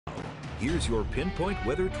Here's your Pinpoint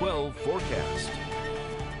Weather 12 forecast.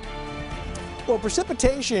 Well,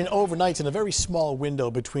 precipitation overnight's in a very small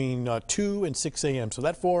window between 2 and 6 a.m. So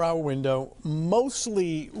that 4-hour window,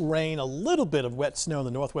 mostly rain, a little bit of wet snow in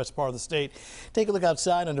the northwest part of the state. Take a look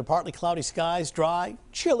outside under partly cloudy skies, dry,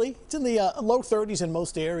 chilly. It's in the low 30s in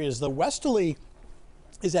most areas. The westerly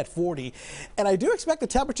is at 40, and I do expect the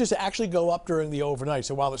temperatures to actually go up during the overnight.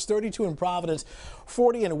 So while it's 32 in Providence,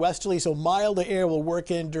 40 in westerly, so milder air will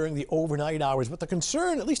work in during the overnight hours. But the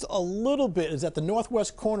concern, at least a little bit, is that the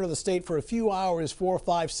northwest corner of the state for a few hours, 4,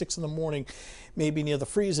 5, 6 in the morning, maybe near the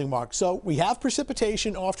freezing mark. So we have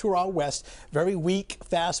precipitation off to our west, very weak,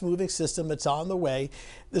 fast-moving system that's on the way.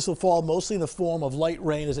 This will fall mostly in the form of light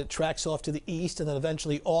rain as it tracks off to the east and then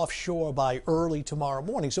eventually offshore by early tomorrow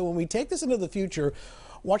morning. So when we take this into the future,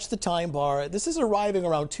 watch the time bar. This is arriving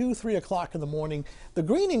around 2, 3 o'clock in the morning. The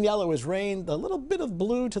green and yellow is rain. The little bit of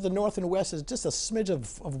blue to the north and west is just a smidge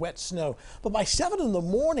of wet snow. But by 7 in the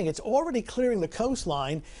morning, it's already clearing the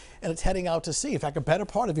coastline and it's heading out to sea. In fact, a better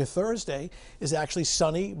part of your Thursday is actually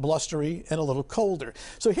sunny, blustery, and a little colder.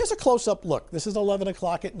 So here's a close-up look. This is 11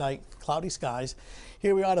 o'clock at night, cloudy skies.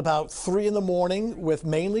 Here we are at about 3 in the morning with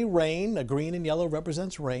mainly rain. A green and yellow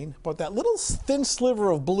represents rain, but that little thin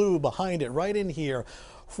sliver of blue behind it right in here,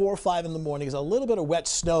 4 or 5 in the morning, is a little bit of wet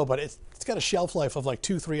snow, but it's got a shelf life of like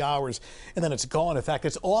 2, 3 hours, and then it's gone. In fact,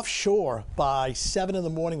 it's offshore by 7 in the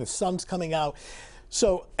morning. The sun's coming out.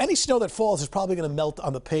 So any snow that falls is probably going to melt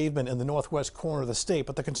on the pavement in the northwest corner of the state.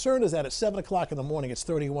 But the concern is that at 7 o'clock in the morning, it's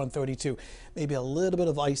 31, 32, maybe a little bit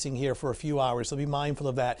of icing here for a few hours. So be mindful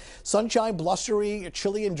of that. Sunshine, blustery,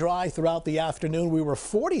 chilly and dry throughout the afternoon. We were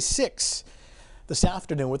 46 this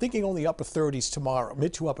afternoon. We're thinking only upper 30s tomorrow,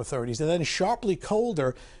 mid to upper 30s, and then sharply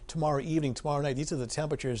colder tomorrow evening, tomorrow night. These are the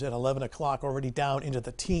temperatures at 11 o'clock, already down into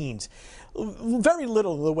the teens. Very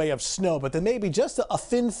little in the way of snow, but there may be just a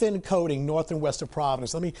thin coating north and west of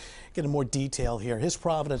Providence. Let me get in more detail here. Here's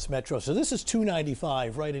Providence Metro. So this is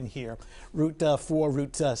 295 right in here, Route 4,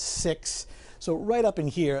 Route 6. So right up in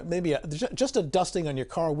here, maybe just a dusting on your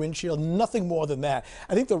car windshield, nothing more than that.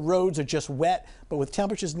 I think the roads are just wet, but with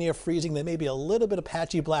temperatures near freezing, there may be a little bit of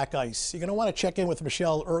patchy black ice. You're going to want to check in with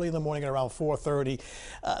Michelle early in the morning at around 4:30.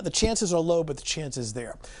 The chances are low, but the chance is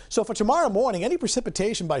there. So for tomorrow morning, any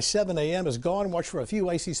precipitation by 7 a.m. is gone. Watch for a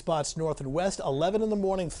few icy spots north and west. 11 in the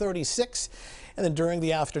morning, 36. And then during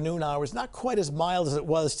the afternoon hours, not quite as mild as it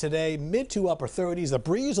was today, mid to upper 30s. The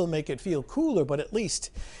breeze will make it feel cooler, but at least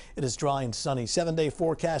it is dry and sunny. 7-day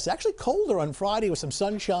forecast, actually colder on Friday with some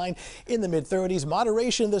sunshine in the mid 30s.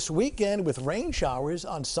 Moderation this weekend with rain showers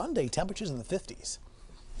on Sunday, temperatures in the 50s.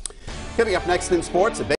 Coming up next in sports,